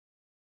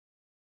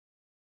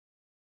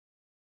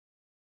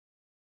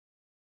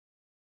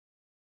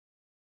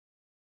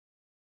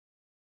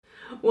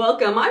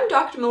Welcome, I'm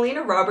Dr.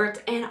 Melina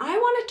Roberts, and I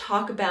want to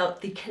talk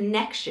about the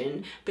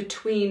connection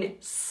between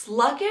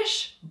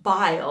sluggish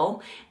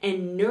bile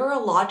and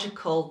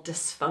neurological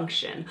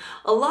dysfunction.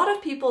 A lot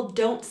of people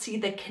don't see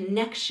the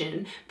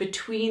connection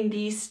between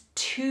these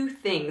two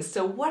things.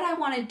 So what I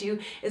want to do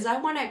is I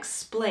want to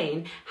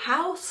explain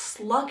how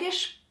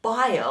sluggish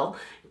bile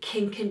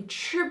can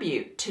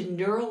contribute to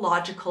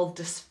neurological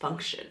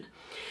dysfunction.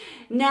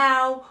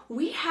 Now,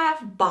 we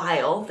have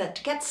bile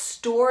that gets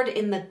stored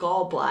in the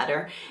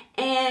gallbladder,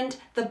 and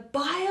the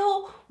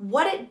bile,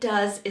 what it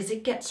does is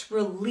it gets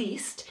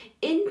released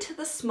into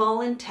the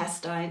small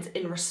intestines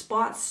in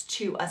response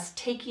to us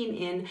taking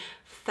in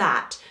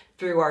fat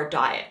through our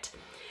diet.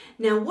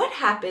 Now, what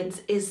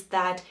happens is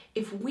that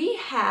if we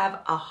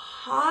have a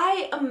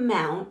high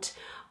amount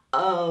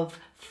of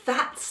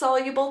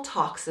fat-soluble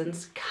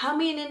toxins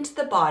coming into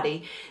the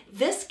body,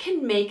 this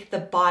can make the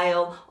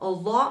bile a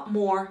lot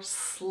more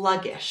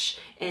sluggish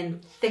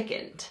and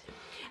thickened.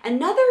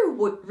 Another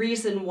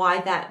reason why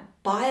that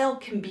bile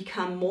can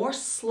become more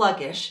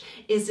sluggish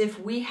is if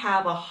we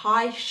have a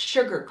high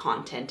sugar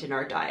content in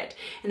our diet.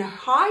 And a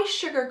high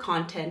sugar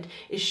content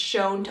is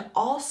shown to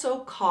also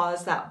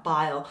cause that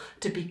bile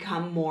to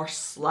become more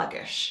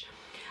sluggish.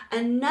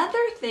 Another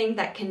thing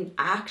that can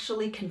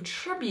actually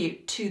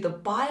contribute to the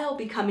bile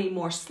becoming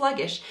more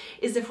sluggish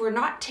is if we're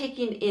not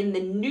taking in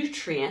the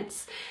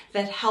nutrients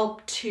that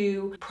help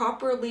to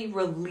properly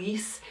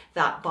release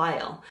that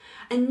bile.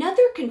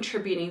 Another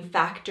contributing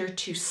factor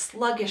to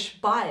sluggish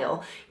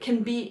bile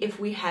can be if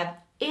we have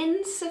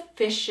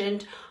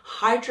insufficient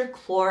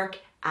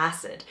hydrochloric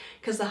acid,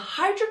 because the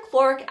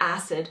hydrochloric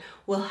acid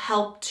will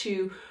help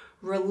to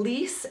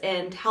release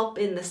and help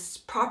in the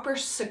proper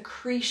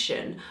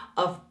secretion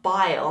of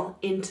bile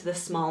into the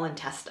small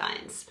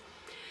intestines.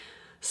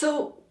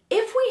 So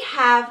if we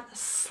have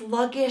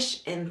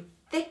sluggish and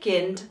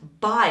thickened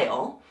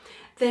bile,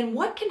 then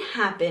what can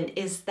happen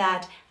is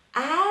that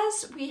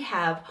as we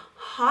have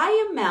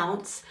high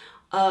amounts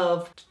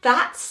of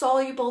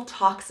fat-soluble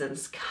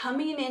toxins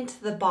coming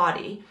into the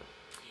body,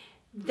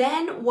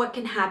 then what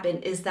can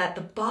happen is that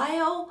the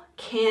bile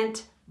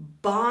can't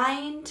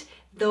bind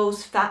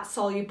those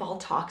fat-soluble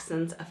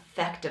toxins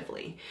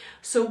effectively.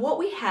 So what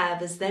we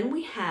have is then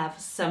we have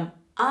some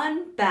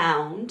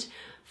unbound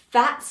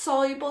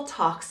fat-soluble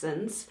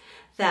toxins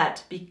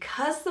that,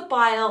 because the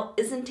bile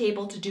isn't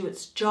able to do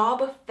its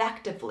job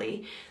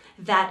effectively,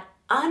 that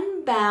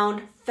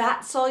unbound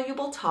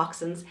fat-soluble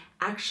toxins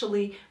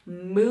actually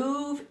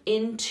move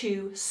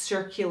into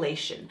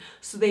circulation.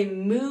 So they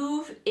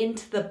move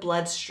into the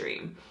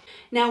bloodstream.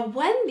 Now,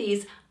 when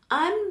these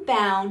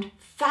unbound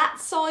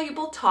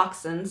fat-soluble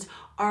toxins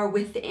are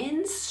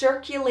within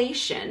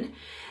circulation,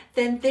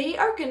 then they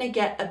are going to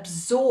get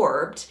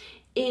absorbed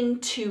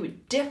into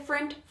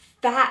different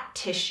fat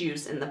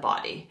tissues in the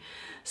body.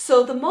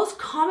 So the most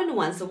common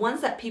ones, the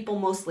ones that people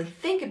mostly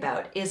think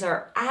about, is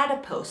our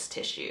adipose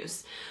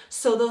tissues.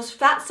 So those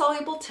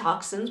fat-soluble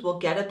toxins will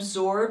get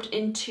absorbed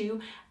into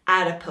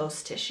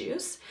adipose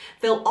tissues.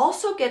 They'll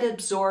also get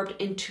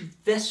absorbed into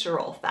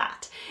visceral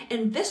fat.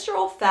 And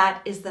visceral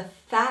fat is the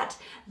fat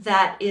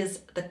that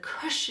is the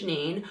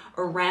cushioning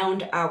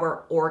around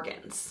our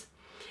organs.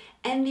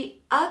 And the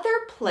other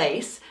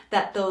place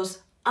that those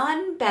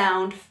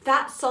unbound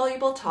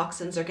fat-soluble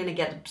toxins are going to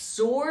get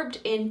absorbed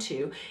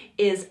into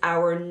is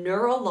our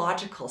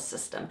neurological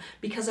system,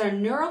 because our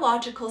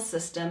neurological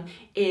system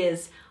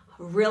is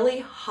really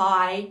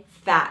high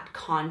fat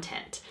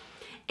content.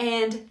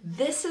 And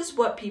this is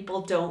what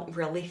people don't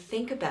really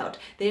think about.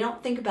 They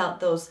don't think about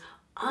those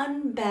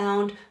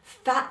unbound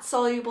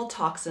fat-soluble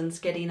toxins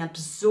getting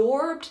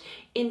absorbed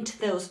into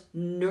those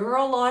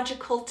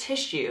neurological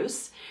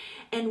tissues.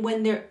 And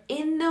when they're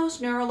in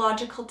those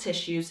neurological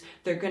tissues,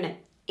 they're going to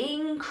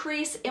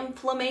increase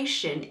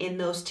inflammation in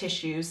those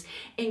tissues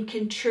and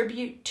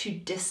contribute to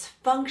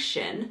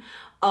dysfunction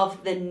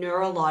of the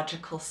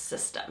neurological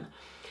system.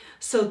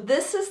 So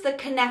this is the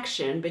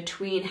connection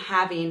between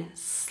having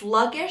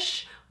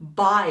sluggish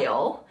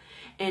bile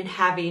and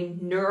having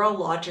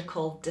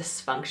neurological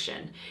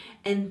dysfunction.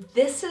 And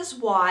this is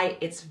why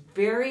it's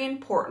very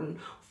important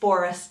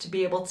for us to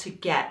be able to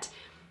get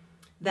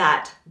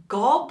that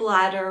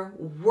gallbladder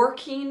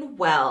working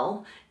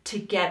well, to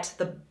get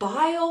the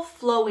bile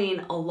flowing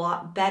a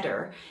lot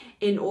better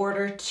in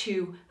order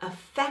to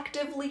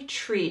effectively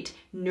treat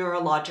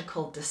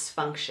neurological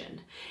dysfunction,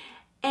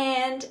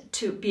 and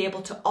to be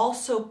able to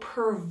also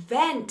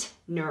prevent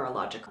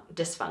neurological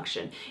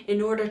dysfunction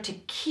in order to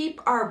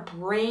keep our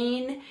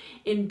brain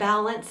in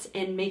balance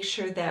and make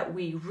sure that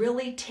we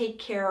really take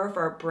care of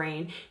our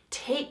brain,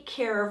 take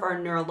care of our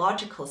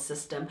neurological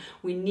system.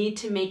 We need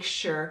to make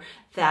sure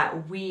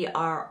that we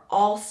are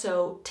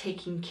also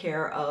taking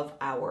care of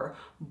our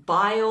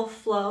bile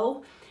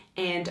flow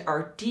and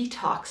our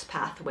detox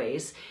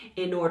pathways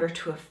in order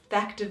to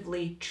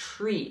effectively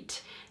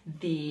treat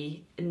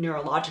the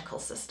neurological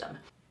system.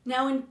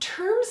 Now, in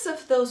terms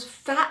of those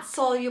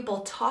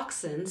fat-soluble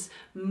toxins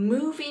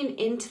moving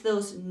into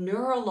those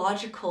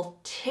neurological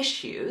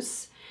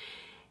tissues,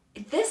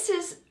 this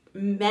is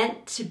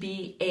meant to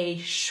be a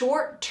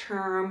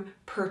short-term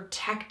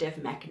protective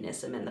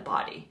mechanism in the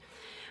body.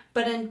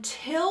 But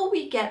until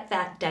we get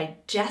that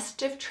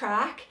digestive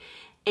tract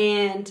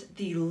and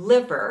the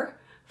liver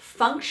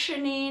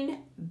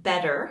functioning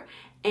better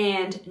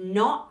and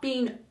not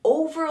being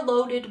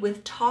overloaded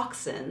with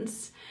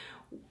toxins,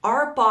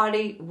 our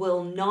body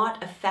will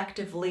not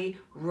effectively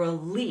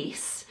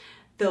release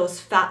those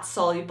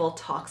fat-soluble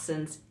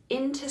toxins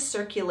into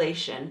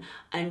circulation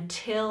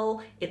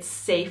until it's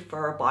safe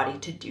for our body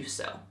to do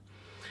so.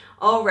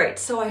 All right,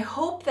 so I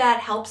hope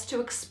that helps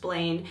to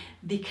explain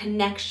the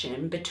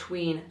connection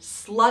between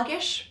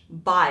sluggish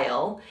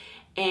bile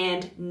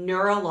and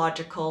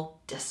neurological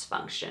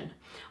dysfunction.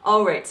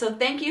 All right, so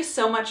thank you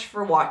so much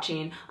for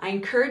watching. I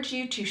encourage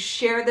you to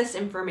share this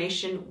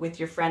information with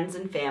your friends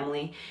and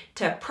family,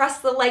 to press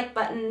the like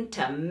button,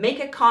 to make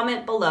a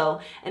comment below,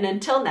 and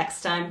until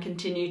next time,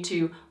 continue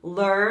to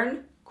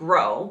learn,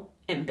 grow,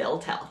 and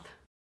build health.